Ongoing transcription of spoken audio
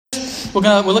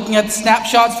We're looking at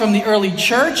snapshots from the early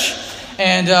church,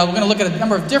 and we're going to look at a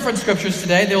number of different scriptures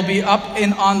today. They'll be up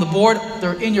on the board.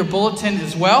 They're in your bulletin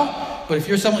as well. But if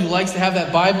you're someone who likes to have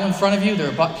that Bible in front of you,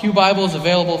 there are Pew Bibles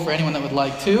available for anyone that would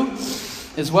like to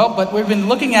as well. But we've been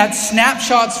looking at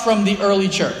snapshots from the early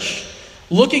church.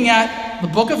 Looking at the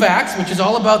book of Acts, which is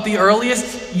all about the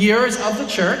earliest years of the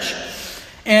church.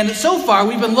 And so far,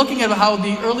 we've been looking at how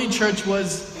the early church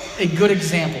was a good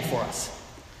example for us.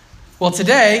 Well,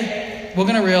 today, we're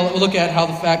going to look at how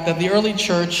the fact that the early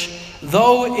church,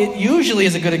 though it usually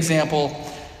is a good example,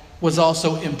 was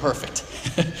also imperfect.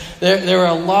 There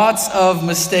are lots of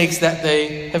mistakes that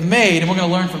they have made, and we're going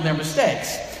to learn from their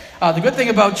mistakes. The good thing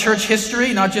about church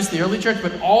history, not just the early church,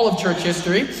 but all of church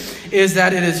history, is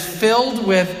that it is filled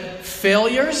with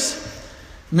failures,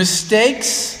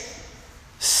 mistakes,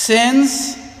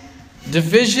 sins,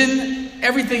 division,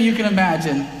 everything you can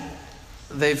imagine.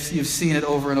 You've seen it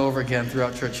over and over again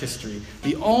throughout church history.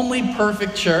 The only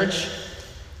perfect church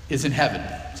is in heaven,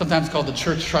 sometimes called the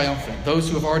church triumphant, those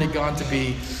who have already gone to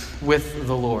be with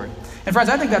the Lord. And friends,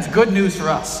 I think that's good news for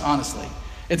us, honestly.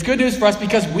 It's good news for us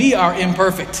because we are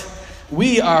imperfect.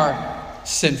 We are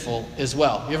sinful as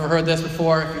well. You ever heard this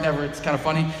before? If you never, it's kind of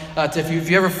funny. If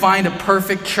you ever find a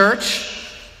perfect church,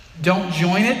 don't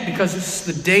join it, because it's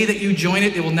the day that you join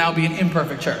it, it will now be an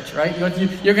imperfect church, right?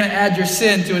 You're going to add your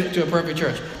sin to a perfect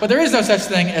church. But there is no such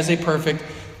thing as a perfect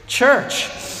church.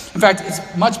 In fact, it's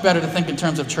much better to think in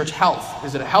terms of church health.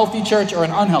 Is it a healthy church or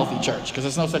an unhealthy church? Because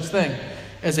there's no such thing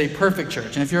as a perfect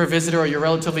church. And if you're a visitor or you're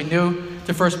relatively new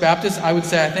to First Baptist, I would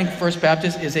say I think First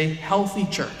Baptist is a healthy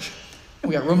church. We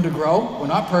got room to grow. We're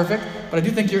not perfect, but I do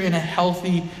think you're in a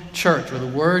healthy church where the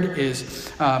Word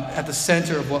is at the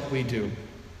center of what we do.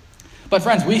 But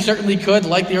friends, we certainly could,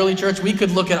 like the early church, we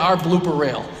could look at our blooper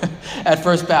reel at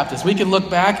First Baptist. We could look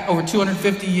back over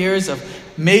 250 years of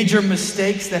major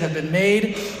mistakes that have been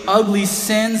made, ugly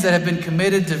sins that have been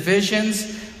committed,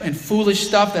 divisions and foolish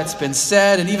stuff that's been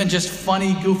said, and even just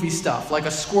funny, goofy stuff, like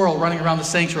a squirrel running around the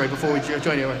sanctuary before we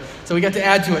join you. So we get to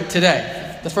add to it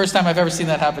today. The first time I've ever seen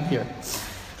that happen here.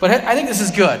 But I think this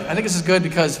is good. I think this is good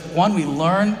because, one, we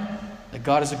learn that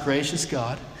God is a gracious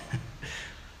God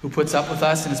who puts up with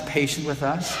us and is patient with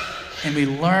us. And we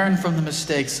learn from the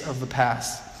mistakes of the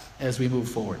past as we move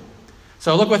forward.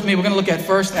 So look with me. We're going to look at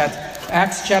first at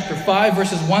Acts chapter 5,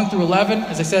 verses 1 through 11.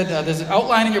 As I said, there's an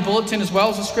outline in your bulletin as well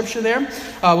as a scripture there.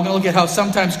 We're going to look at how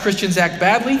sometimes Christians act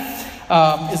badly.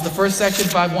 Is the first section,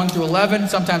 5, 1 through 11.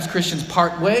 Sometimes Christians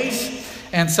part ways.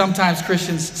 And sometimes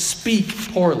Christians speak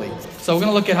poorly. So we're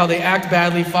going to look at how they act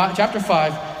badly. Chapter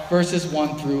 5, verses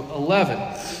 1 through 11.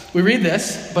 We read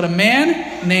this: "But a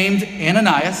man named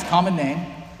Ananias," common name,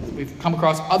 we've come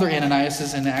across other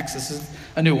Ananiases in Acts, this is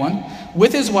a new one,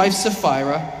 "with his wife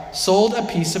Sapphira sold a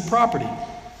piece of property.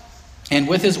 And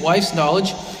with his wife's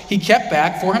knowledge, he kept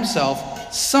back for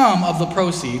himself some of the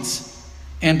proceeds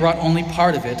and brought only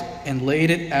part of it and laid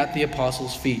it at the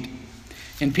apostles' feet.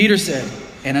 And Peter said,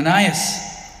 'Ananias,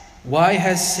 why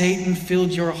has Satan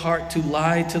filled your heart to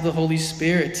lie to the Holy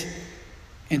Spirit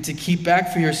and to keep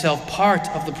back for yourself part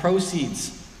of the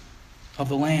proceeds of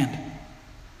the land?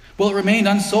 Well, it remained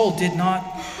unsold. Did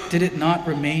it not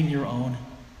remain your own?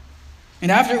 And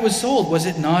after it was sold, was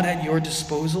it not at your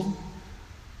disposal?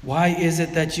 Why is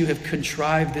it that you have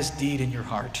contrived this deed in your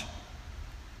heart?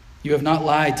 You have not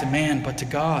lied to man, but to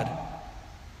God.'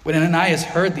 When Ananias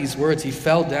heard these words, he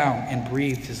fell down and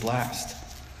breathed his last.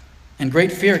 And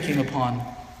great fear came upon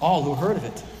all who heard of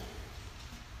it.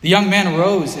 The young man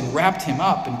arose and wrapped him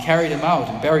up and carried him out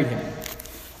and buried him.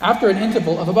 After an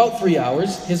interval of about 3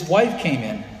 hours, his wife came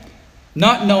in,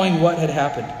 not knowing what had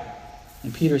happened.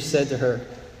 And Peter said to her,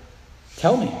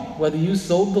 'Tell me whether you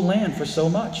sold the land for so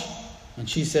much.' And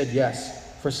she said, 'Yes,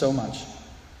 for so much.'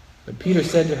 But Peter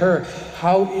said to her,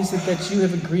 'How is it that you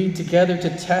have agreed together to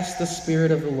test the Spirit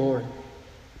of the Lord?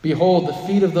 Behold, the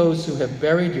feet of those who have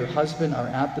buried your husband are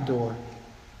at the door,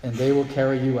 and they will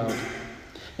carry you out.'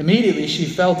 Immediately she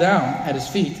fell down at his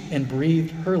feet and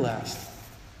breathed her last.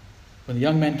 When the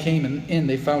young men came in,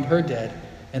 they found her dead,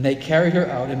 and they carried her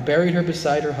out and buried her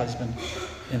beside her husband.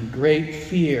 And great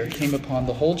fear came upon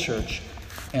the whole church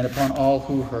and upon all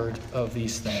who heard of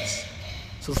these things."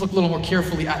 So let's look a little more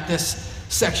carefully at this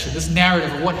section, this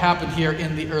narrative of what happened here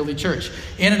in the early church.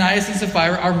 Ananias and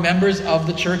Sapphira are members of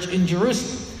the church in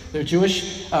Jerusalem. They're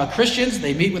Jewish Christians.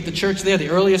 They meet with the church there, the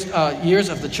earliest years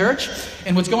of the church.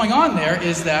 And what's going on there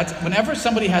is that whenever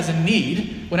somebody has a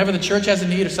need, whenever the church has a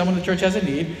need or someone in the church has a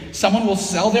need, someone will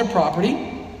sell their property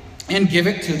and give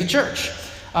it to the church.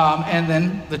 And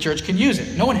then the church can use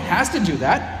it. No one has to do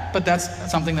that. but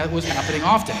that's something that was happening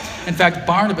often. In fact,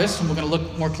 Barnabas, whom we're going to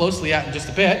look more closely at in just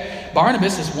a bit,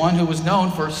 Barnabas is one who was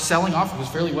known for selling off. He was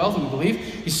fairly wealthy, we believe.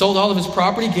 He sold all of his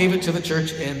property, gave it to the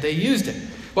church, and they used it.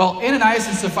 Well, Ananias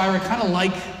and Sapphira kind of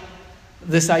like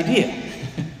this idea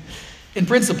in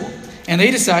principle. And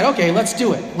they decide, okay, let's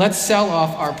do it. Let's sell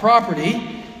off our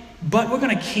property, but we're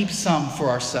going to keep some for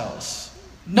ourselves.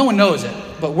 No one knows it,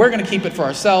 but we're going to keep it for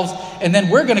ourselves, and then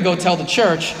we're going to go tell the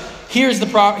church, here's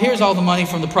all the money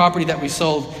from the property that we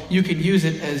sold. You can use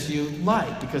it as you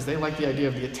like, because they like the idea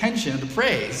of the attention and the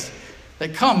praise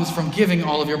that comes from giving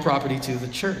all of your property to the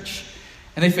church.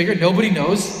 And they figured nobody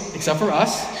knows except for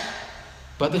us,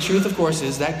 but the truth, of course,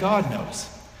 is that God knows.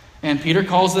 And Peter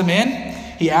calls them in.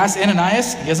 He asks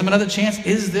Ananias, he gives him another chance,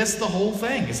 is this the whole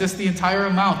thing? Is this the entire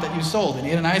amount that you sold? And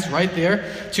Ananias, right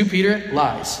there to Peter,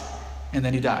 lies. And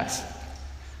then he dies.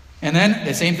 And then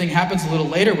the same thing happens a little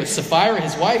later with Sapphira,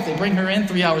 his wife. They bring her in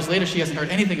 3 hours later. She hasn't heard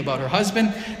anything about her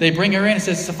husband. They bring her in and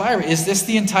says, Sapphira, is this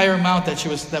the entire amount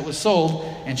that was sold?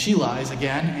 And she lies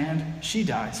again, and she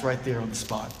dies right there on the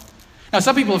spot. Now,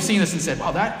 some people have seen this and said,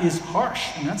 wow, that is harsh.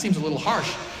 I mean, that seems a little harsh.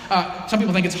 Some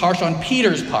people think it's harsh on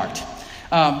Peter's part.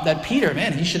 That Peter,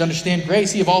 man, he should understand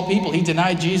grace. He, of all people, he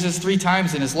denied Jesus 3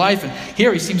 times in his life. And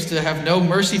here he seems to have no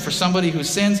mercy for somebody who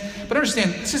sins. But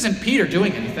understand, this isn't Peter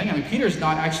doing anything. I mean, Peter's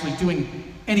not actually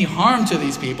doing any harm to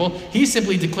these people. He's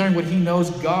simply declaring what he knows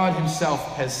God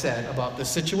himself has said about this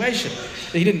situation.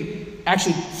 He didn't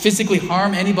actually physically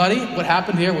harm anybody. What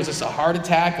happened here, was this a heart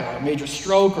attack or a major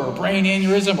stroke or a brain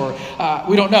aneurysm? Or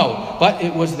we don't know. But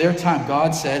it was their time.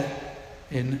 God said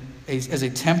as a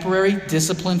temporary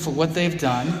discipline for what they've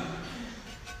done,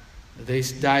 they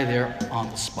die there on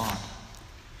the spot.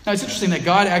 Now, it's interesting that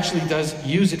God actually does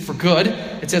use it for good.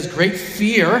 It says great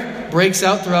fear breaks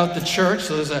out throughout the church.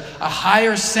 So there's a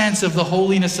higher sense of the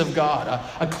holiness of God,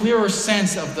 a clearer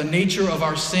sense of the nature of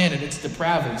our sin and its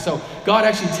depravity. So God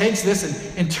actually takes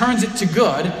this and turns it to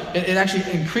good. It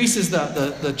actually increases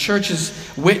the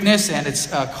church's witness and its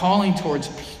calling towards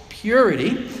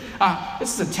purity.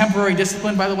 This is a temporary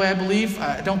discipline, by the way, I believe.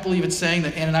 I don't believe it's saying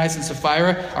that Ananias and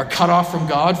Sapphira are cut off from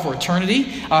God for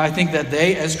eternity. I think that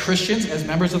they, as Christians, as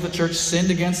members of the church,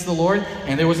 sinned against the Lord,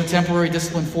 and there was a temporary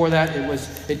discipline for that.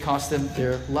 It cost them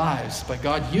their lives, but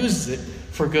God uses it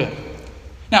for good.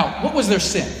 Now, what was their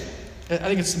sin? I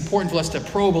think it's important for us to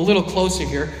probe a little closer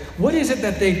here. What is it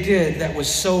that they did that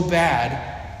was so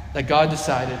bad that God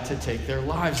decided to take their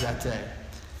lives that day?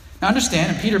 Now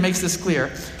understand, and Peter makes this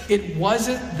clear, it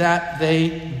wasn't that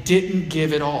they didn't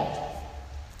give it all.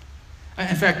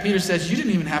 In fact, Peter says you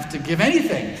didn't even have to give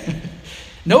anything.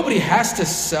 Nobody has to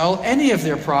sell any of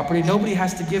their property. Nobody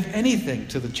has to give anything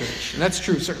to the church. And that's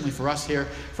true certainly for us here.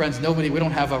 Friends, we don't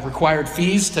have required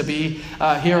fees to be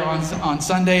here on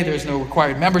Sunday. There's no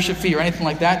required membership fee or anything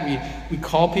like that. We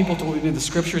call people to what the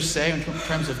scriptures say in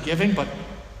terms of giving, but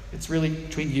it's really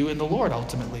between you and the Lord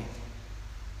ultimately.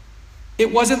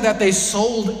 It wasn't that they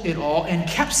sold it all and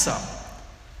kept some.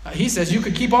 He says you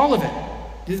could keep all of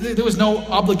it. There was no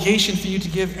obligation for you to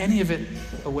give any of it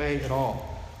away at all.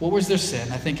 What was their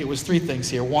sin? I think it was 3 things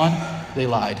here. 1, they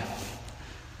lied.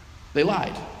 They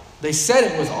lied. They said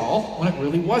it was all when it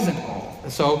really wasn't all.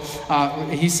 So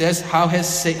he says, how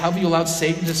have you allowed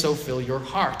Satan to so fill your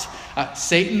heart?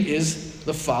 Satan is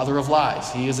the father of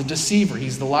lies. He is a deceiver.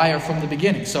 He's the liar from the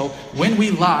beginning. So when we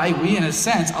lie, we in a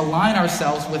sense align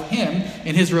ourselves with him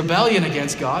in his rebellion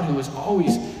against God, who is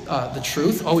always the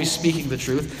truth, always speaking the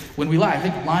truth. When we lie, I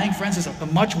think lying, friends, is a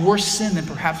much worse sin than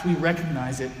perhaps we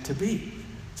recognize it to be.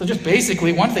 So just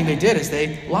basically, one thing they did is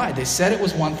they lied. They said it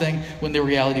was one thing when the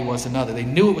reality was another. They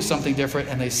knew it was something different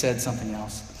and they said something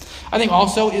else. I think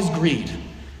also is greed.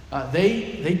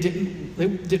 They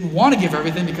didn't want to give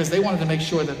everything because they wanted to make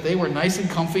sure that they were nice and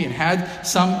comfy and had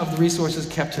some of the resources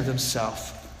kept to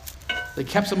themselves. They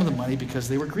kept some of the money because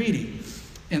they were greedy.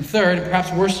 And third, and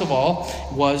perhaps worst of all,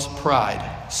 was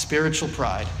pride, spiritual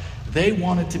pride. They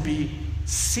wanted to be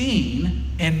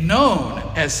seen and known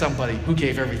as somebody who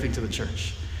gave everything to the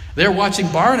church. They're watching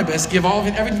Barnabas give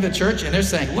everything to the church, and they're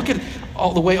saying, look at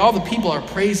all the way all the people are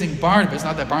praising Barnabas.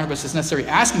 Not that Barnabas is necessarily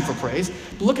asking for praise,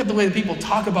 but look at the way the people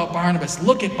talk about Barnabas.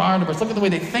 Look at Barnabas. Look at the way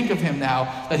they think of him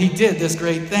now that he did this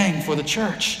great thing for the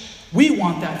church. We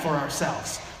want that for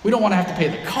ourselves. We don't want to have to pay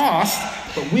the cost,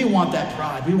 but we want that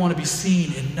pride. We want to be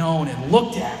seen and known and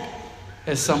looked at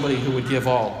as somebody who would give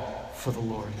all for the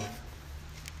Lord.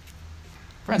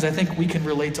 Friends, I think we can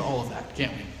relate to all of that,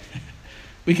 can't we?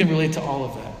 We can relate to all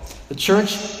of that. The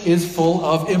church is full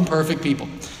of imperfect people.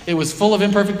 It was full of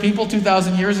imperfect people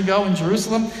 2,000 years ago in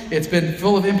Jerusalem. It's been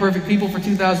full of imperfect people for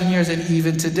 2,000 years, and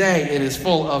even today it is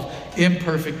full of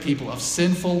imperfect people, of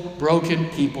sinful, broken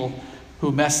people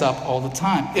who mess up all the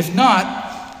time. If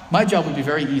not, my job would be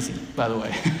very easy, by the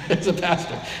way, as a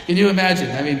pastor. Can you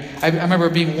imagine? I mean, I remember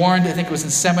being warned, I think it was in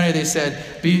seminary, they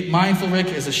said, be mindful, Rick,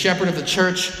 as a shepherd of the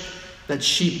church, that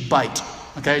sheep bite.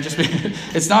 Okay,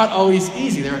 it's not always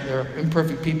easy. There are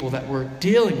imperfect people that we're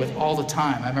dealing with all the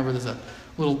time. I remember there's a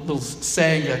little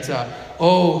saying that,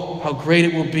 oh, how great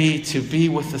it will be to be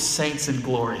with the saints in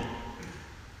glory.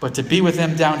 But to be with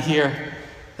them down here,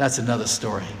 that's another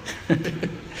story.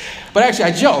 But actually,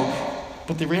 I joke,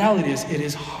 but the reality is it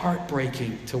is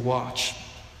heartbreaking to watch.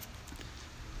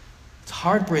 It's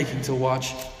heartbreaking to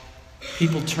watch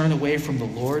people turn away from the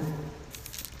Lord,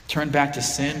 turn back to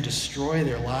sin, destroy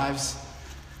their lives.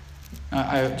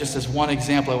 Just as one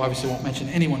example, I obviously won't mention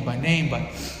anyone by name, but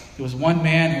there was one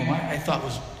man who I thought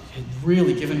had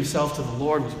really given himself to the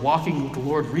Lord, was walking with the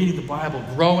Lord, reading the Bible,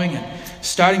 growing and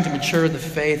starting to mature in the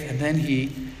faith, and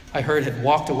then I heard, had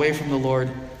walked away from the Lord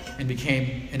and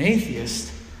became an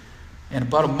atheist. And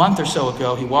about a month or so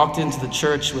ago, he walked into the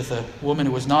church with a woman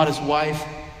who was not his wife,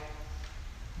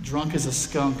 drunk as a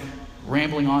skunk,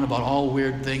 rambling on about all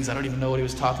weird things. I don't even know what he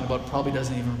was talking about, probably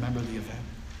doesn't even remember the event.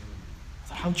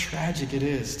 How tragic it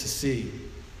is to see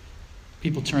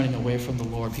people turning away from the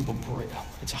Lord.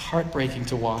 It's heartbreaking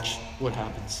to watch what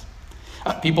happens.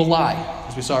 People lie,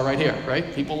 as we saw right here,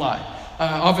 right? People lie.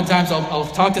 Oftentimes I'll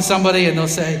talk to somebody and they'll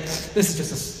say, this is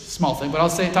just a small thing, but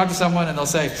talk to someone and they'll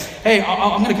say, hey,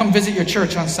 I'm going to come visit your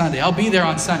church on Sunday. I'll be there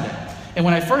on Sunday. And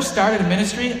when I first started in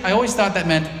ministry, I always thought that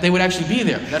meant they would actually be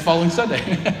there that following Sunday.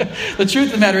 The truth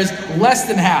of the matter is less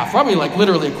than half, probably like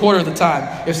literally a quarter of the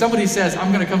time, if somebody says,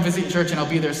 I'm going to come visit your church and I'll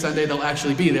be there Sunday, they'll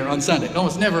actually be there on Sunday. It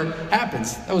almost never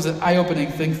happens. That was an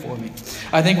eye-opening thing for me.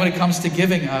 I think when it comes to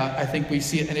giving, I think we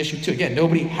see an issue too. Again,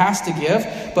 nobody has to give,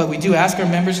 but we do ask our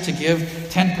members to give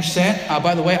 10%.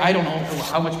 By the way, I don't know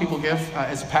how much people give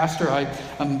as a pastor.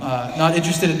 I'm not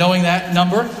interested in knowing that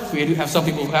number. We do have some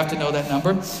people who have to know that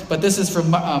number. But this is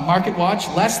from Market Watch.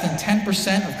 Less than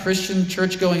 10% of Christian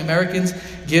church-going Americans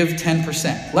give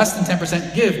 10%. Less than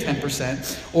 10% give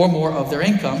 10% or more of their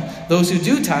income. Those who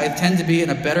do tithe tend to be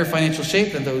in a better financial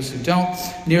shape than those who don't.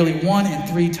 Nearly 1 in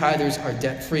 3 tithers are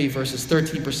debt-free versus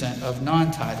 13% of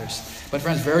non-tithers. But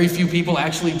friends, very few people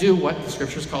actually do what the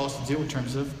scriptures call us to do in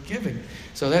terms of giving.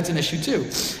 So that's an issue too.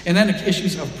 And then the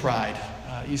issues of pride.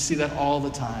 You see that all the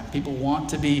time. People want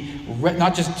to be,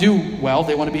 not just do well,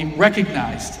 they want to be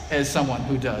recognized as someone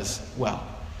who does well.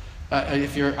 I'm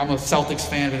a Celtics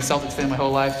fan. I've been a Celtics fan my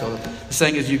whole life. So the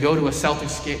saying is, you go to a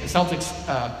Celtics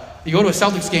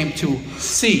game to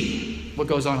see what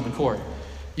goes on in the court.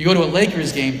 You go to a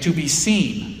Lakers game to be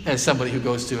seen as somebody who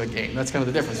goes to a game. That's kind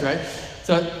of the difference, right?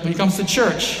 So when it comes to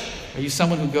church, are you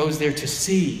someone who goes there to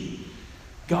see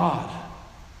God?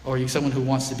 Or are you someone who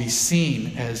wants to be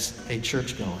seen as a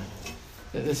churchgoer?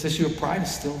 This issue of pride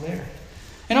is still there.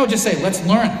 And I would just say, let's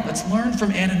learn. Let's learn from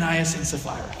Ananias and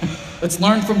Sapphira. Let's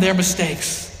learn from their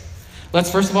mistakes.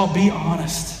 Let's first of all be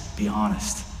honest. Be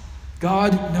honest.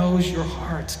 God knows your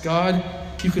heart. God,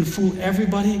 you can fool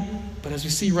everybody, but as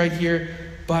we see right here,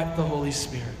 but the Holy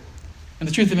Spirit. And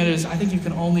the truth of it is, I think you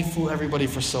can only fool everybody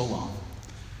for so long.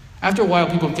 After a while,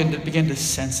 people begin to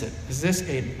sense it. Is this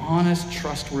an honest,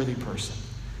 trustworthy person?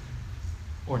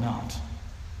 Or not?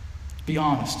 Be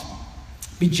honest.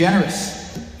 Be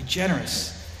generous. Be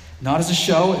generous. Not as a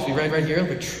show, as we read right here,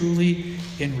 but truly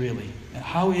and really. And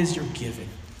how is your giving?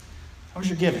 How is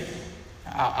your giving?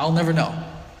 I'll never know.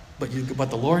 But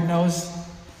the Lord knows,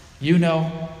 you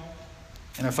know,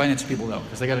 and our financial people know,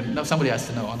 because somebody has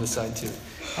to know on this side too.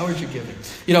 How is your giving?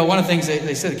 You know, one of the things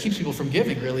they said that keeps people from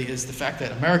giving really is the fact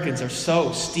that Americans are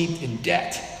so steeped in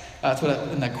debt. That's what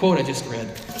in that quote I just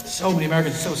read. So many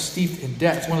Americans are so steeped in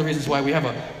debt. It's one of the reasons why we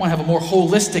want to have a more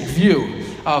holistic view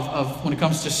of when it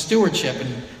comes to stewardship.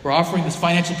 And we're offering this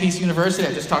Financial Peace University.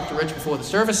 I just talked to Rich before the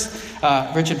service.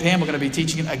 Rich and Pam, we're going to be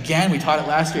teaching it again. We taught it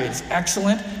last year. It's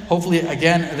excellent. Hopefully,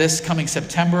 again, this coming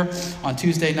September on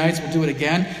Tuesday nights, we'll do it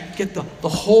again. Get the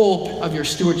whole of your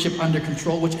stewardship under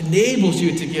control, which enables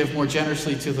you to give more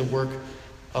generously to the work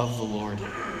of the Lord.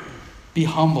 Be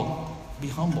humble. Be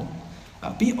humble.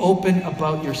 Be open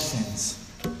about your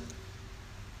sins.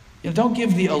 Don't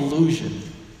give the illusion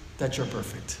that you're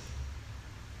perfect.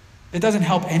 It doesn't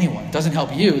help anyone. It doesn't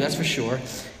help you, that's for sure.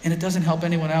 And it doesn't help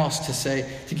anyone else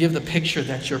to give the picture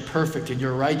that you're perfect and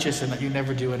you're righteous and that you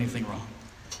never do anything wrong.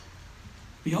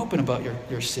 Be open about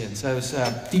your sins. That was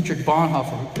Dietrich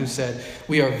Bonhoeffer who said,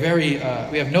 we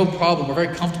have no problem, we're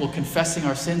very comfortable confessing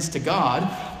our sins to God,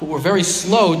 but we're very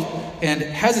slow and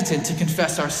hesitant to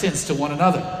confess our sins to one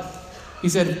another. He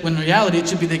said, when in reality, it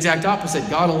should be the exact opposite.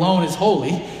 God alone is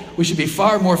holy. We should be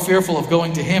far more fearful of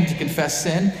going to him to confess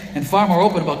sin and far more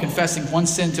open about confessing one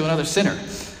sin to another sinner.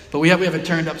 But we have it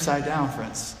turned upside down,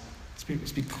 friends.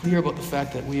 Let's be clear about the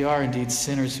fact that we are indeed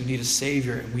sinners who need a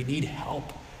Savior and we need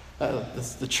help.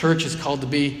 The church is called to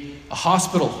be a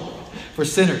hospital for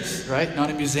sinners, right? Not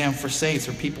a museum for saints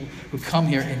or people who come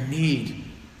here in need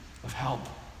of help.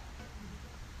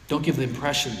 Don't give the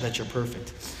impression that you're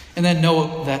perfect. And then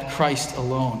know that Christ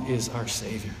alone is our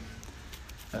Savior.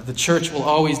 The church will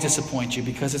always disappoint you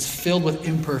because it's filled with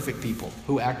imperfect people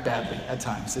who act badly at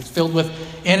times. It's filled with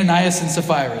Ananias and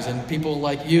Sapphira and people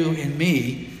like you and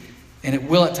me. And it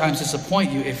will at times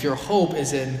disappoint you if your hope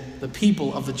is in the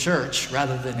people of the church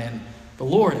rather than in the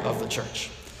Lord of the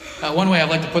church. One way I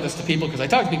like to put this to people, because I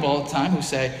talk to people all the time who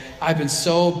say, I've been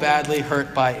so badly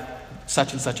hurt by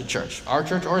such and such a church, our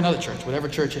church or another church, whatever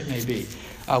church it may be.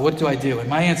 What do I do? And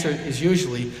my answer is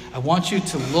usually, I want you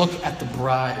to look at the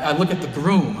bride. Look at the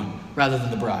groom rather than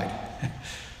the bride.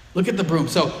 Look at the groom.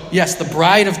 So yes, the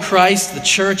bride of Christ, the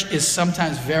church, is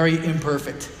sometimes very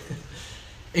imperfect.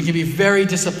 It can be very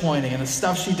disappointing, and the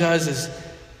stuff she does is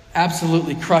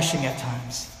absolutely crushing at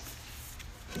times.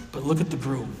 But look at the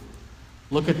groom.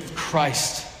 Look at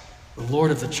Christ, the Lord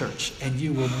of the church, and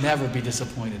you will never be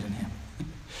disappointed in him.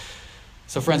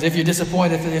 So friends, if you're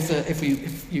disappointed, if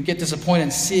you get disappointed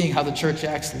in seeing how the church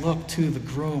acts, look to the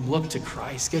groom, look to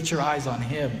Christ, get your eyes on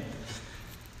him,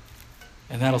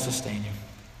 and that'll sustain you.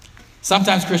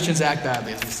 Sometimes Christians act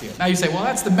badly as we see it. Now you say, well,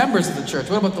 that's the members of the church.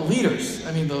 What about the leaders?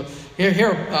 I mean, the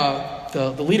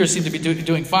leaders seem to be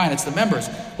doing fine. It's the members.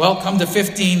 Well, come to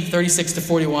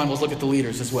 15:36-41. We'll look at the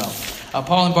leaders as well.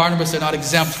 Paul and Barnabas are not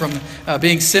exempt from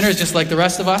being sinners just like the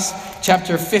rest of us.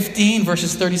 Chapter 15,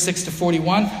 verses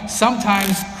 36-41.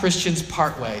 Sometimes Christians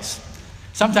part ways.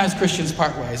 Sometimes Christians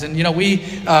part ways. And,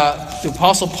 the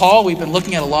Apostle Paul, we've been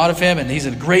looking at a lot of him, and he's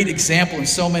a great example in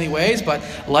so many ways. But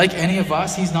like any of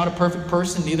us, he's not a perfect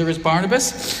person. Neither is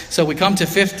Barnabas. So we come to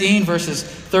chapter 15, verses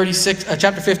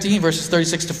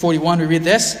 36-41. We read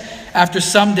this. After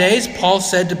some days, Paul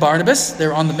said to Barnabas,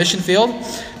 they're on the mission field,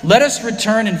 let us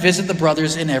return and visit the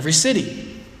brothers in every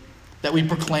city, that we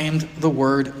proclaimed the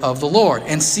word of the Lord,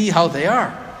 and see how they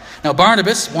are. Now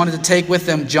Barnabas wanted to take with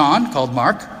them John, called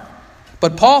Mark,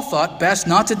 but Paul thought best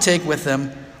not to take with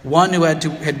them one who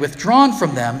had withdrawn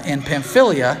from them in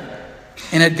Pamphylia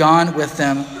and had not gone with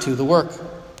them to the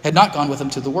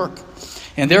work.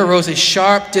 And there arose a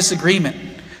sharp disagreement,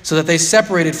 so that they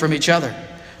separated from each other.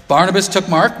 Barnabas took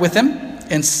Mark with him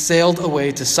and sailed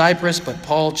away to Cyprus, but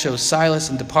Paul chose Silas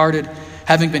and departed,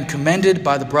 having been commended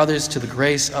by the brothers to the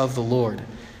grace of the Lord.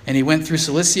 And he went through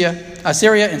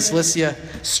Syria and Cilicia,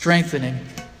 strengthening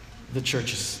the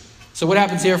churches. So what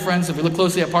happens here, friends? If we look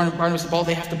closely at Barnabas and Paul,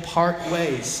 they have to part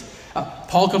ways.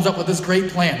 Paul comes up with this great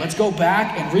plan. Let's go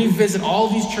back and revisit all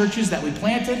these churches that we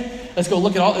planted. Let's go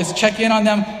look at let's check in on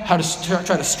them, how to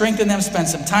try to strengthen them, spend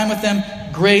some time with them.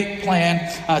 Great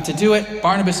plan to do it.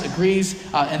 Barnabas agrees,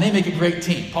 and they make a great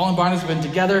team. Paul and Barnabas have been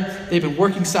together. They've been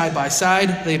working side by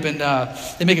side. They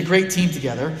make a great team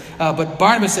together. But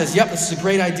Barnabas says, yep, this is a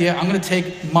great idea. I'm going to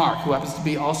take Mark, who happens to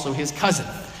be also his cousin.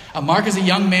 Mark is a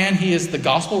young man. He is the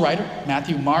gospel writer.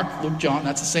 Matthew, Mark, Luke, John.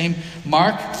 That's the same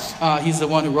Mark. He's the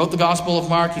one who wrote the Gospel of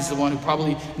Mark. He's the one who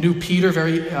probably knew Peter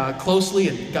very closely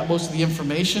and got most of the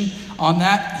information on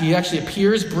that. He actually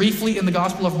appears briefly in the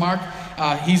Gospel of Mark.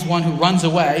 He's one who runs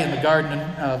away in the Garden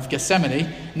of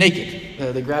Gethsemane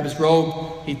naked. They grab his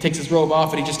robe. He takes his robe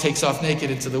off and he just takes off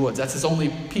naked into the woods. That's his only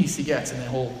piece he gets in the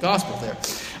whole Gospel there.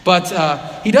 But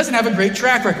he doesn't have a great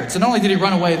track record. So not only did he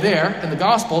run away there in the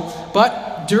Gospel, but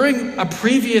during a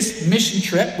previous mission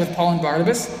trip with Paul and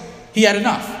Barnabas, he had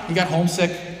enough. He got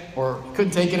homesick or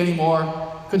couldn't take it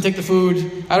anymore, couldn't take the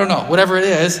food, I don't know, whatever it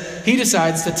is. He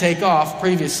decides to take off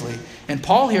previously. And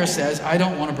Paul here says, I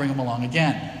don't want to bring him along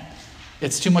again.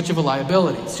 It's too much of a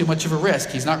liability. It's too much of a risk.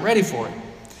 He's not ready for it.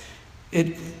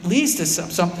 It leads to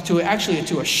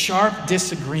to a sharp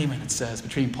disagreement, it says,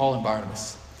 between Paul and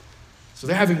Barnabas. So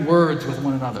they're having words with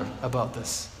one another about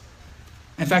this.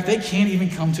 In fact, they can't even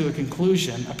come to a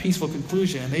conclusion, a peaceful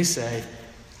conclusion, and they say,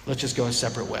 let's just go our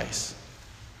separate ways.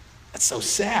 That's so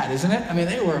sad, isn't it? I mean,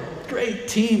 they were a great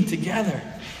team together.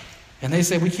 And they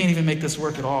say, we can't even make this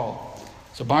work at all.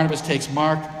 So Barnabas takes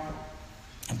Mark,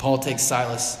 and Paul takes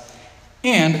Silas.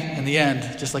 And in the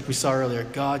end, just like we saw earlier,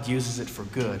 God uses it for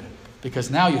good. Because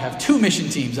now you have two mission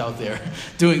teams out there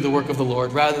doing the work of the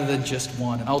Lord rather than just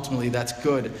one. And ultimately, that's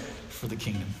good for the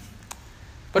kingdom.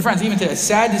 But friends, even today, it's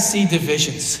sad to see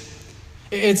divisions.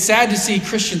 It's sad to see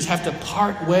Christians have to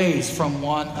part ways from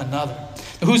one another.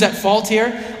 Now, who's at fault here?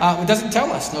 It doesn't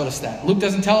tell us, notice that. Luke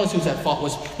doesn't tell us who's at fault.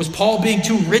 Was Paul being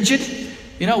too rigid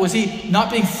Was he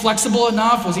not being flexible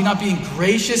enough? Was he not being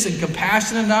gracious and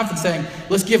compassionate enough and saying,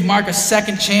 let's give Mark a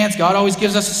second chance? God always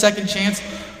gives us a second chance.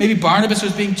 Maybe Barnabas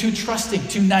was being too trusting,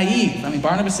 too naive.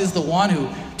 Barnabas is the one who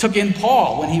took in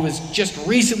Paul when he was just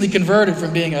recently converted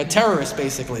from being a terrorist,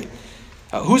 basically.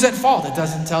 Who's at fault? It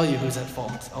doesn't tell you who's at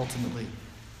fault, ultimately.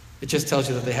 It just tells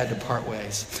you that they had to part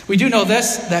ways. We do know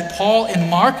this, that Paul and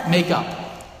Mark make up.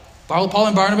 Paul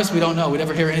and Barnabas, we don't know. We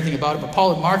never hear anything about it. But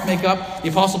Paul and Mark make up. The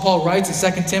Apostle Paul writes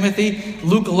in 2 Timothy,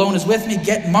 Luke alone is with me.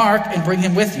 Get Mark and bring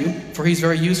him with you, for he's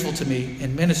very useful to me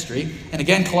in ministry. And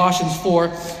again, Colossians 4,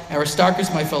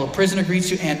 Aristarchus, my fellow prisoner, greets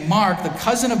you. And Mark, the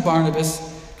cousin of Barnabas,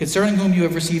 concerning whom you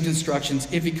have received instructions,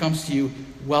 if he comes to you,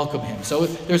 welcome him. So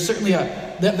there's certainly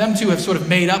them two have sort of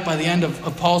made up by the end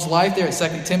of Paul's life there at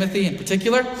 2 Timothy in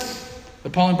particular.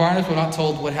 But Paul and Barnabas were not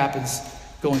told what happens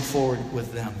going forward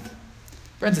with them.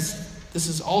 Friends, this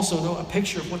is also a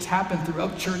picture of what's happened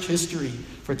throughout church history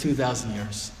for 2,000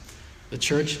 years. The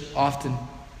church often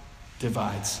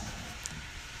divides.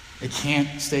 It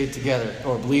can't stay together,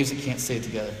 or believes it can't stay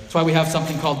together. That's why we have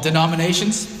something called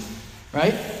denominations,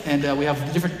 right? And we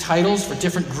have different titles for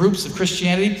different groups of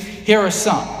Christianity. Here are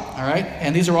some, all right?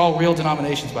 And these are all real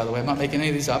denominations, by the way. I'm not making any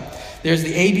of these up. There's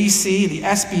the ABC, the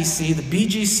SBC, the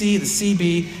BGC, the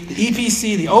CB, the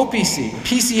EPC, the OPC, the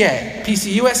PCA,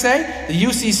 PCUSA, the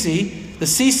UCC, the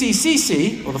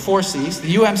CCCC, or the 4 Cs,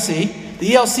 the UMC,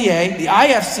 the ELCA, the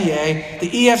IFCA, the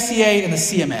EFCA, and the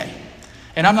CMA.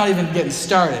 And I'm not even getting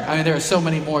started. There are so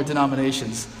many more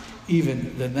denominations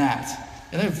even than that.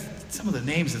 And some of the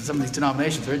names of some of these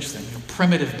denominations are interesting.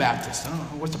 Primitive Baptist. I don't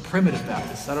know. What's a primitive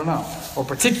Baptist? I don't know. Or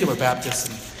particular Baptist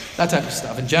and that type of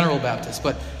stuff. And general Baptist.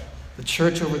 But the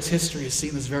church over its history has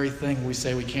seen this very thing where we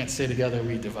say we can't stay together,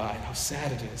 we divide. How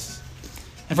sad it is.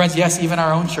 And friends, yes, even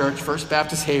our own church, First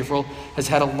Baptist Haverhill, has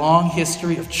had a long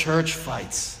history of church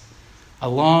fights, a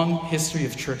long history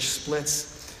of church splits,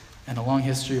 and a long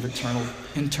history of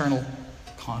internal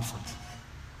conflict.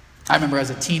 I remember as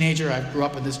a teenager, I grew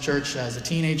up in this church as a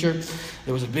teenager.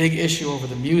 There was a big issue over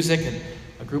the music, and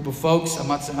a group of folks, I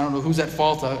don't know who's at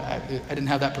fault, I didn't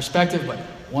have that perspective, but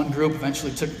one group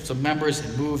eventually took some members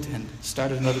and moved and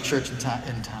started another church in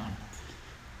town.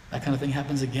 That kind of thing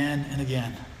happens again and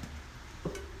again.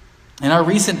 In our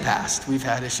recent past, we've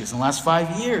had issues. In the last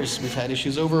 5 years, we've had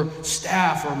issues over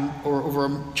staff or over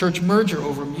a church merger,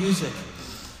 over music.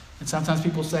 And sometimes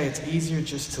people say it's easier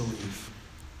just to leave.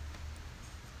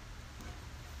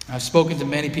 I've spoken to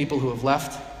many people who have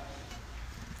left.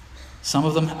 Some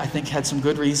of them, I think, had some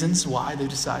good reasons why they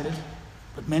decided.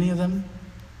 But many of them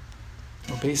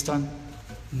were based on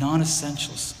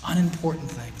non-essentials,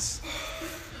 unimportant things.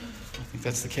 I think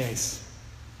that's the case.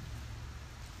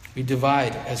 We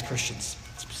divide as Christians.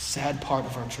 It's a sad part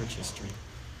of our church history.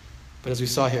 But as we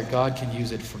saw here, God can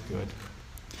use it for good.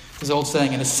 There's an old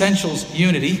saying, in essentials,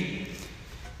 unity.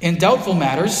 In doubtful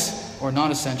matters, or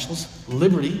non-essentials,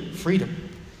 liberty, freedom.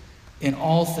 In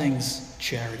all things,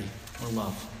 charity or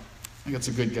love. I think that's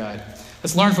a good guide.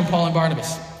 Let's learn from Paul and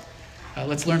Barnabas.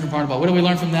 Let's learn from Barnabas. What do we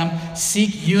learn from them?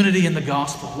 Seek unity in the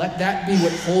gospel. Let that be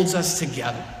what holds us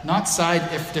together. Not side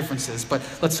differences, but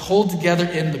let's hold together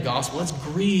in the gospel. Let's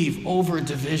grieve over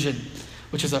division,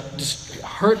 which is a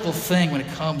hurtful thing when it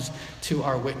comes to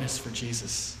our witness for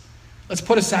Jesus. Let's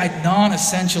put aside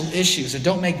non-essential issues and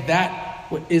don't make that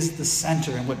what is the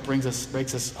center and what breaks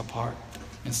us apart,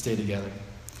 and stay together.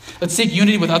 Let's seek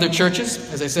unity with other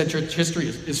churches. As I said, church history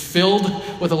is filled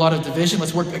with a lot of division.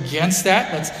 Let's work against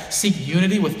that. Let's seek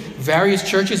unity with various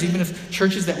churches, even if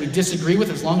churches that we disagree with,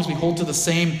 as long as we hold to the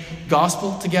same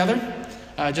gospel together.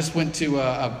 I just went to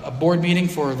a board meeting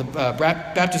for the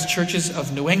Baptist Churches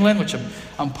of New England, which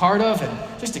I'm part of,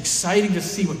 and just exciting to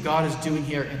see what God is doing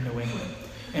here in New England.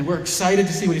 And we're excited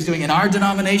to see what he's doing in our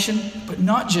denomination, but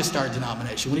not just our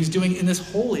denomination, what he's doing in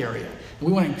this whole area. And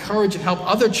we want to encourage and help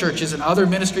other churches and other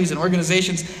ministries and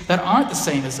organizations that aren't the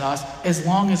same as us, as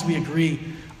long as we agree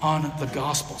on the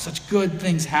gospel. Such good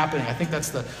things happening. I think that's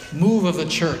the move of the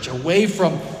church, away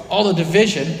from all the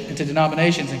division into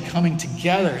denominations and coming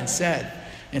together instead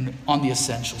on the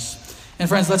essentials. And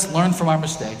friends, let's learn from our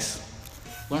mistakes.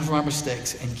 Learn from our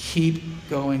mistakes and keep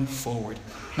going forward.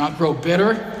 Not grow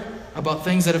bitter about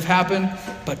things that have happened,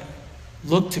 but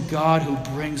look to God who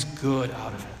brings good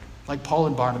out of it. Like Paul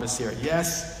and Barnabas here.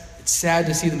 Yes, it's sad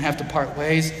to see them have to part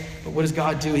ways, but what does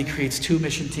God do? He creates 2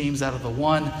 mission teams out of the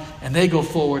one, and they go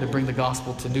forward and bring the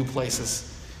gospel to new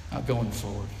places going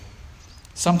forward.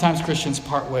 Sometimes Christians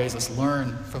part ways. Let's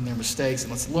learn from their mistakes,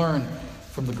 and let's learn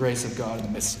from the grace of God in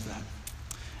the midst of that.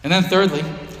 And then thirdly,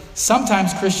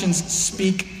 sometimes Christians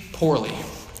speak poorly.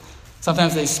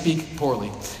 Sometimes they speak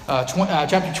poorly.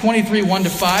 Chapter 23,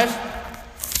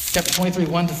 1-5. Chapter 23,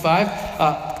 1-5.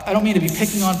 I don't mean to be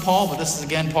picking on Paul, but this is,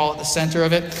 again, Paul at the center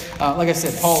of it. Like I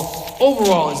said, Paul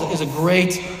overall is a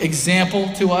great example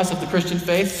to us of the Christian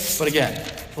faith. But again,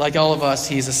 like all of us,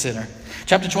 he's a sinner.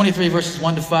 Chapter 23, verses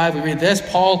 1-5, we read this.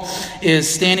 Paul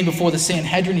is standing before the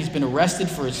Sanhedrin. He's been arrested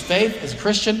for his faith as a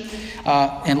Christian.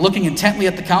 And looking intently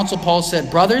at the council, Paul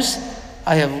said, "Brothers,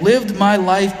 I have lived my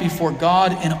life before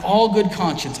God in all good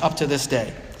conscience up to this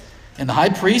day." And the high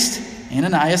priest,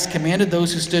 Ananias, commanded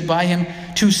those who stood by him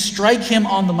to strike him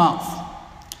on the mouth.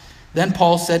 Then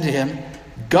Paul said to him,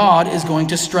 "God is going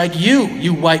to strike you,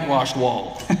 you whitewashed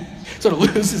wall." Sort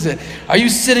of loses it. "Are you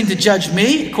sitting to judge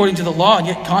me according to the law, and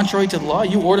yet contrary to the law,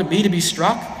 you order me to be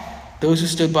struck?" Those who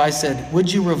stood by said,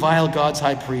 "Would you revile God's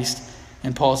high priest?"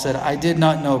 And Paul said, "I did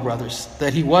not know, brothers,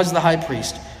 that he was the high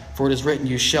priest, for it is written,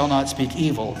 you shall not speak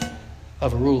evil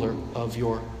of a ruler of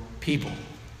your people."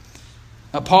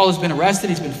 Now, Paul has been arrested.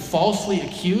 He's been falsely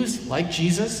accused, like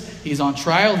Jesus. He's on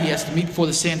trial. He has to meet before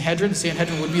the Sanhedrin. The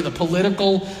Sanhedrin would be the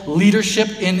political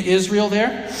leadership in Israel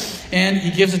there. And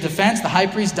he gives a defense. The high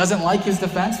priest doesn't like his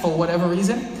defense for whatever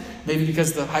reason. Maybe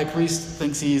because the high priest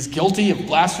thinks he's guilty of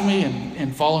blasphemy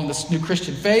and following this new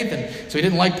Christian faith. And so he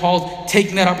didn't like Paul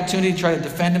taking that opportunity to try to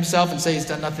defend himself and say he's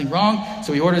done nothing wrong.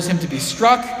 So he orders him to be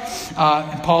struck.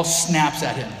 And Paul snaps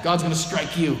at him. "God's going to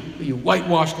strike you, you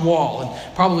whitewashed wall."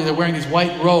 And probably they're wearing these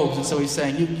white robes. And so he's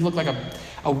saying, you look like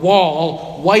a wall,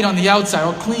 all white on the outside,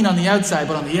 all clean on the outside,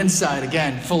 but on the inside,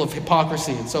 again, full of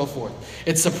hypocrisy and so forth.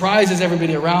 It surprises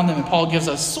everybody around them. And Paul gives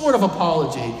a sort of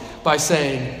apology by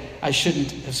saying, "I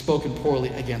shouldn't have spoken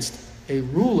poorly against a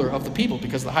ruler of the people,"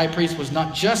 because the high priest was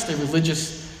not just a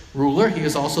religious ruler, he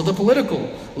was also the political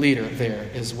leader there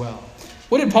as well.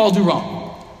 What did Paul do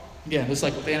wrong? Again, just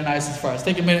like with Ananias and Sapphira, let's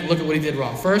take a minute and look at what he did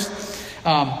wrong. First,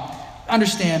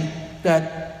 understand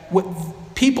that what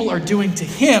people are doing to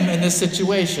him in this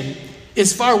situation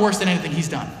is far worse than anything he's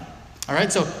done. All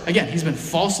right, so again, he's been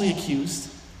falsely accused,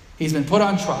 he's been put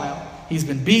on trial, he's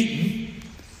been beaten.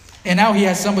 And now he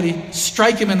has somebody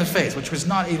strike him in the face, which was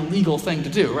not a legal thing to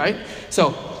do, right?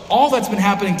 So all that's been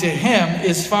happening to him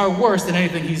is far worse than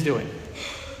anything he's doing.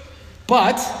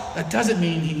 But that doesn't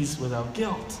mean he's without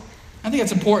guilt. I think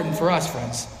it's important for us,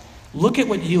 friends. Look at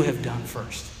what you have done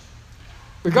first.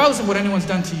 Regardless of what anyone's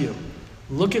done to you,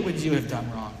 look at what you have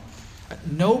done wrong.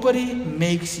 Nobody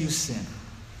makes you sin.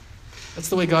 That's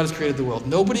the way God has created the world.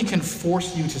 Nobody can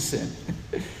force you to sin.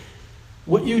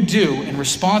 What you do in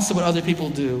response to what other people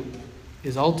do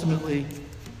is ultimately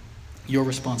your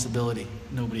responsibility,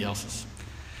 nobody else's.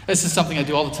 This is something I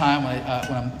do all the time when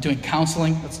I'm doing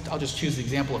counseling. I'll just choose the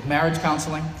example of marriage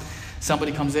counseling.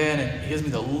 Somebody comes in and gives me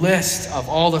the list of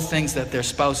all the things that their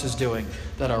spouse is doing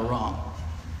that are wrong.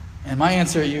 And my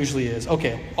answer usually is,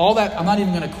 okay, all that, I'm not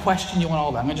even going to question you on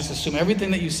all that. I'm going to just assume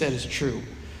everything that you said is true.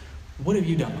 What have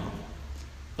you done wrong?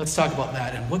 Let's talk about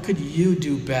that. And what could you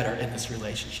do better in this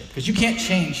relationship? Because you can't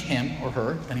change him or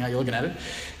her, depending on how you're looking at it.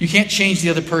 You can't change the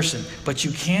other person, but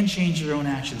you can change your own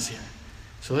actions here.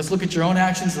 So let's look at your own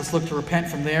actions. Let's look to repent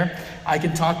from there. I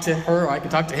can talk to her or I can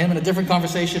talk to him in a different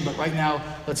conversation, but right now,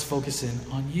 let's focus in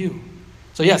on you.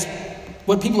 So yes,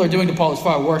 what people are doing to Paul is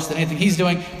far worse than anything he's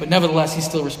doing, but nevertheless, he's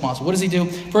still responsible. What does he do?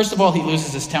 First of all, he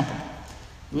loses his temper.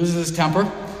 He loses his temper.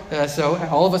 So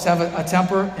all of us have a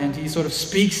temper, and he sort of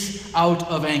speaks out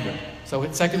of anger. So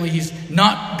secondly, he's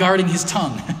not guarding his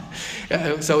tongue.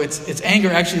 So it's anger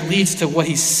actually leads to what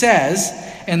he says.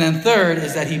 And then third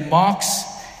is that he mocks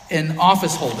an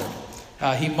office holder.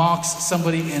 He mocks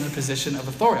somebody in a position of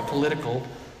authority, a political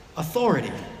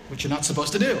authority, which you're not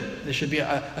supposed to do. There should be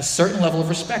a certain level of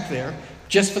respect there,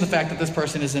 just for the fact that this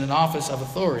person is in an office of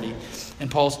authority.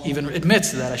 And Paul even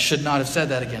admits that I should not have said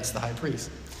that against the high priest.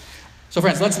 So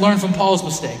friends, let's learn from Paul's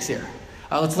mistakes here.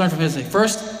 Let's learn from his mistake.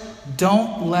 First,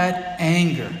 don't let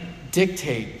anger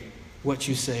dictate what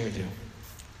you say or do.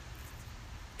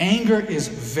 Anger is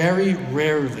very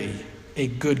rarely a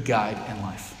good guide in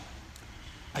life.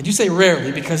 I do say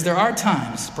rarely because there are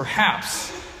times,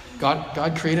 perhaps,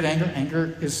 God created anger.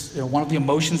 Anger is one of the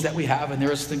emotions that we have, and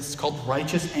there is things called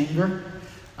righteous anger.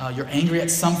 You're angry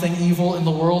at something evil in the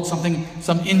world, some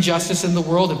injustice in the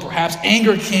world, and perhaps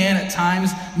anger can at times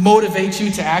motivate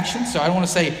you to action. So I don't want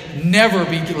to say never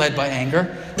be led by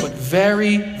anger, but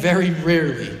very, very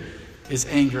rarely is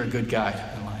anger a good guide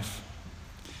in life.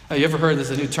 You ever heard there's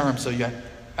a new term? So you got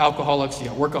alcoholics, you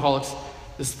got workaholics,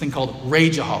 this thing called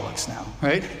rageaholics now,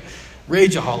 right?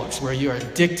 Rageaholics, where you are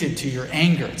addicted to your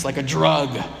anger. It's like a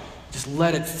drug. Just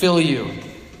let it fill you.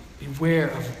 Beware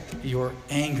of your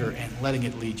anger and letting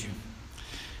it lead you.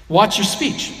 Watch your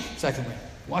speech, secondly.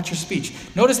 Watch your speech.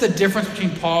 Notice the difference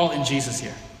between Paul and Jesus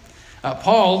here.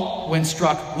 Paul, when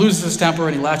struck, loses his temper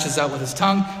and he lashes out with his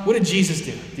tongue. What did Jesus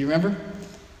do? Do you remember?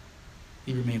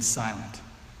 He remained silent.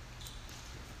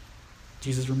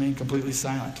 Jesus remained completely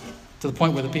silent, to the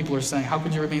point where the people are saying, how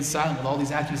could you remain silent with all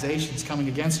these accusations coming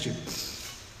against you?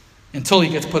 Until he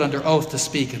gets put under oath to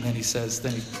speak, and then he says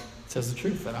the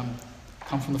truth, that I'm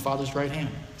come from the Father's right hand.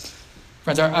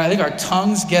 Friends, I think our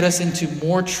tongues get us into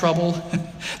more trouble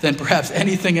than perhaps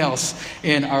anything else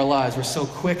in our lives. We're so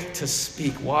quick to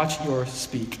speak. Watch your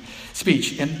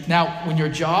speech. And now, when your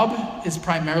job is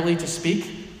primarily to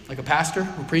speak, like a pastor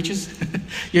who preaches,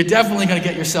 you're definitely going to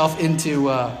get yourself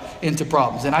into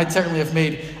problems. And I certainly have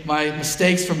made my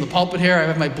mistakes from the pulpit here. I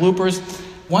have my bloopers.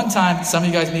 One time, some of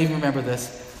you guys may even remember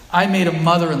this, I made a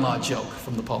mother-in-law joke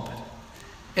from the pulpit.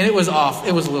 And it was off.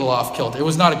 It was a little off kilter. It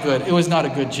was not a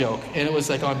good joke. And it was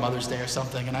like on Mother's Day or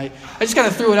something. And I just kind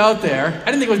of threw it out there.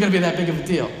 I didn't think it was going to be that big of a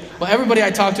deal. Well, everybody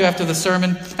I talked to after the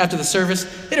service,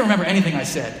 they didn't remember anything I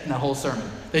said in that whole sermon.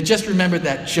 They just remembered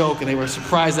that joke, and they were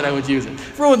surprised that I would use it.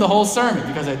 Ruined the whole sermon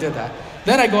because I did that.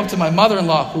 Then I go up to my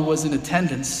mother-in-law, who was in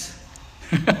attendance,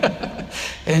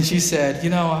 and she said,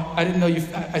 I didn't know you.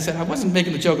 I said, I wasn't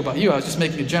making the joke about you. I was just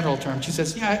making a general term. She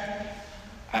says,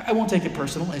 I won't take it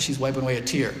personal, as she's wiping away a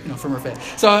tear, from her face.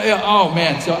 So, oh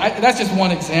man, that's just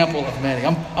one example of many.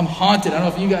 I'm haunted. I don't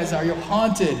know if you guys are. You're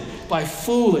haunted by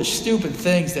foolish, stupid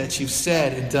things that you've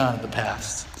said and done in the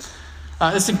past.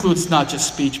 This includes not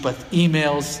just speech, but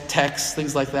emails, texts,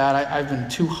 things like that. I've been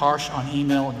too harsh on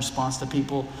email in response to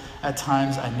people at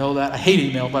times. I know that. I hate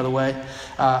email, by the way.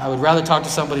 I would rather talk to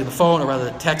somebody on the phone or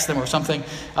rather text them or something.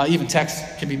 Even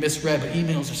text can be misread, but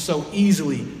emails are so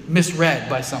easily misread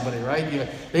by somebody, right?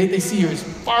 They see you as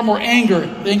far more angry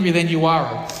than you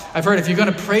are. I've heard if you're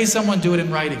going to praise someone, do it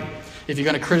in writing. If you're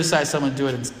going to criticize someone, do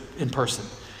it in person.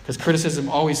 Because criticism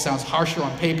always sounds harsher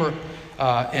on paper,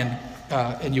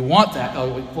 and you want that.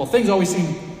 Well, things always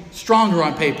seem stronger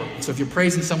on paper. So if you're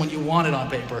praising someone, you want it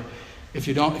on paper. If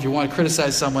you want to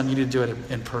criticize someone, you need to do it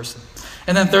in person.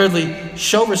 And then thirdly,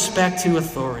 show respect to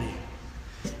authority.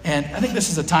 And I think this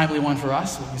is a timely one for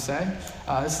us, what you say.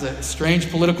 This is a strange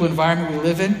political environment we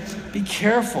live in. Be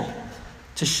careful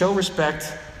to show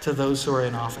respect to those who are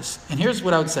in office. And here's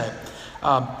what I would say.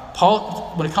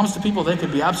 Paul, when it comes to people, they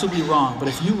could be absolutely wrong. But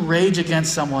if you rage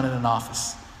against someone in an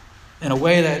office in a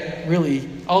way that really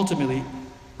ultimately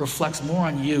reflects more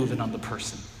on you than on the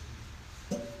person,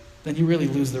 then you really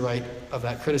lose the right of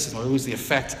that criticism, or lose the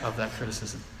effect of that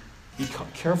criticism. Be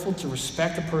careful to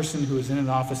respect a person who is in an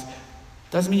office.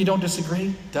 Doesn't mean you don't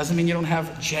disagree. Doesn't mean you don't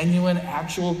have genuine,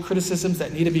 actual criticisms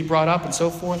that need to be brought up and so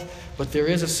forth. But there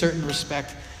is a certain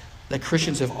respect that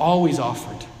Christians have always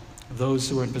offered those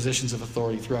who are in positions of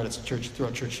authority throughout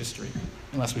church history,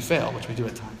 unless we fail, which we do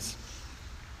at times.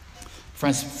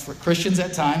 Friends, for Christians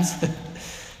at times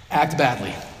act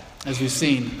badly, as we've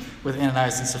seen with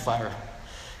Ananias and Sapphira.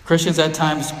 Christians at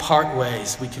times part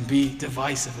ways. We can be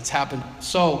divisive. It's happened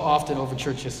so often over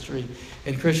church history.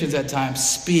 And Christians at times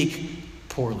speak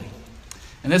poorly.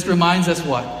 And this reminds us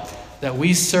what? That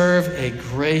we serve a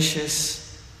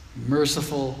gracious,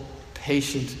 merciful,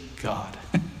 patient God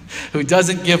who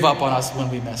doesn't give up on us when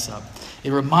we mess up.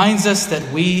 It reminds us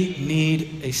that we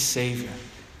need a Savior.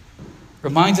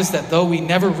 Reminds us that though we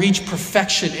never reach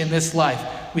perfection in this life,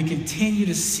 we continue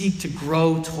to seek to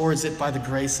grow towards it by the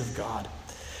grace of God,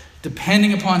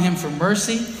 depending upon Him for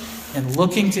mercy and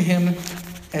looking to Him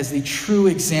as the true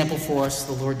example for us,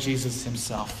 the Lord Jesus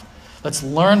Himself. Let's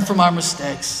learn from our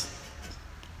mistakes.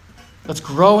 Let's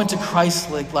grow into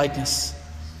Christ-like likeness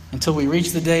until we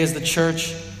reach the day as the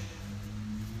church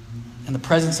and the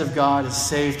presence of God is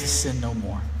saved to sin no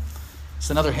more.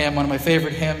 It's another hymn, one of my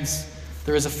favorite hymns.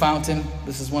 There is a fountain.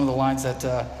 This is one of the lines that,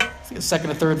 the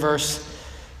second or third verse.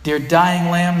 Dear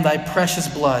dying Lamb, thy precious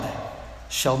blood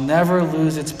shall never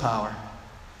lose its power,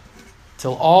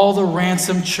 till all the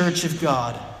ransomed church of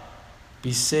God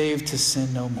be saved to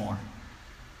sin no more.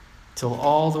 Till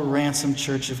all the ransomed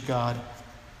church of God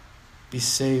be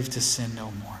saved to sin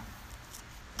no more.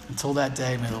 Until that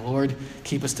day, may the Lord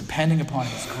keep us depending upon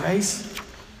His grace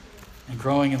and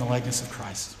growing in the likeness of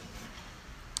Christ.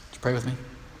 Would you pray with me?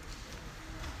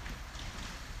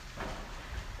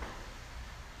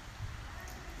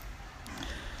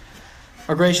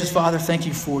 Our gracious Father, thank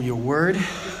you for your word.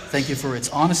 Thank you for its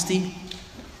honesty,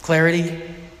 clarity,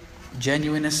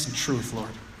 genuineness, and truth,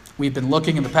 Lord. We've been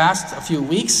looking in the past a few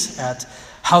weeks at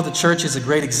how the church is a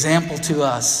great example to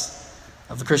us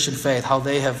of the Christian faith, how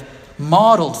they have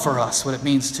modeled for us what it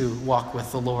means to walk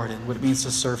with the Lord and what it means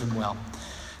to serve Him well.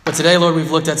 But today, Lord,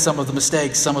 we've looked at some of the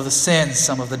mistakes, some of the sins,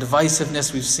 some of the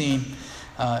divisiveness we've seen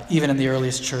even in the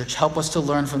earliest church. Help us to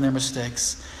learn from their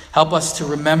mistakes. Help us to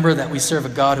remember that we serve a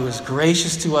God who is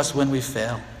gracious to us when we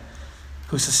fail,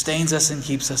 who sustains us and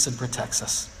keeps us and protects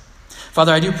us.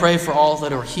 Father, I do pray for all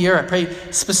that are here. I pray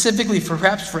specifically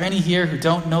perhaps for any here who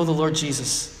don't know the Lord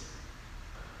Jesus,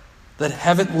 that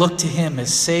haven't looked to him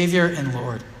as Savior and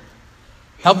Lord.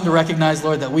 Help them to recognize,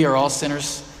 Lord, that we are all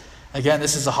sinners. Again,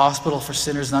 this is a hospital for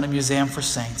sinners, not a museum for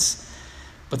saints.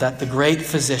 But that the great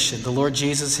physician, the Lord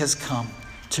Jesus, has come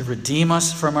to redeem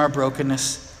us from our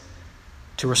brokenness,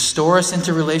 to restore us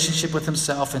into relationship with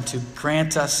himself, and to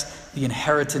grant us the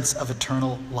inheritance of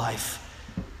eternal life.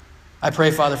 I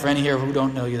pray, Father, for any here who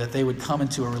don't know you, that they would come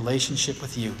into a relationship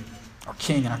with you, our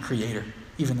King and our Creator,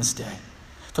 even this day.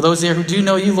 For those here who do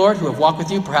know you, Lord, who have walked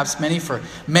with you, perhaps many for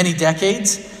many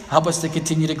decades, help us to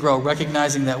continue to grow,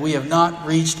 recognizing that we have not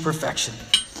reached perfection.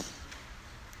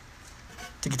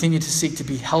 To continue to seek to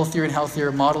be healthier and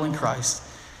healthier, modeling Christ,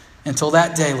 until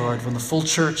that day, Lord, when the full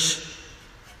church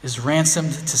is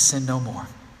ransomed to sin no more.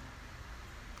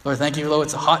 Lord, thank you, Lord.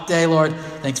 It's a hot day, Lord.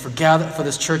 Thanks for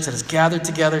this church that has gathered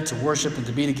together to worship and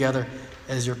to be together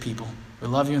as your people. We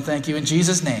love you and thank you in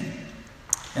Jesus' name.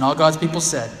 And all God's people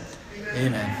said,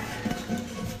 amen.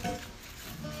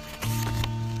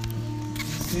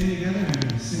 Stay together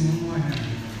and sing one more hymn.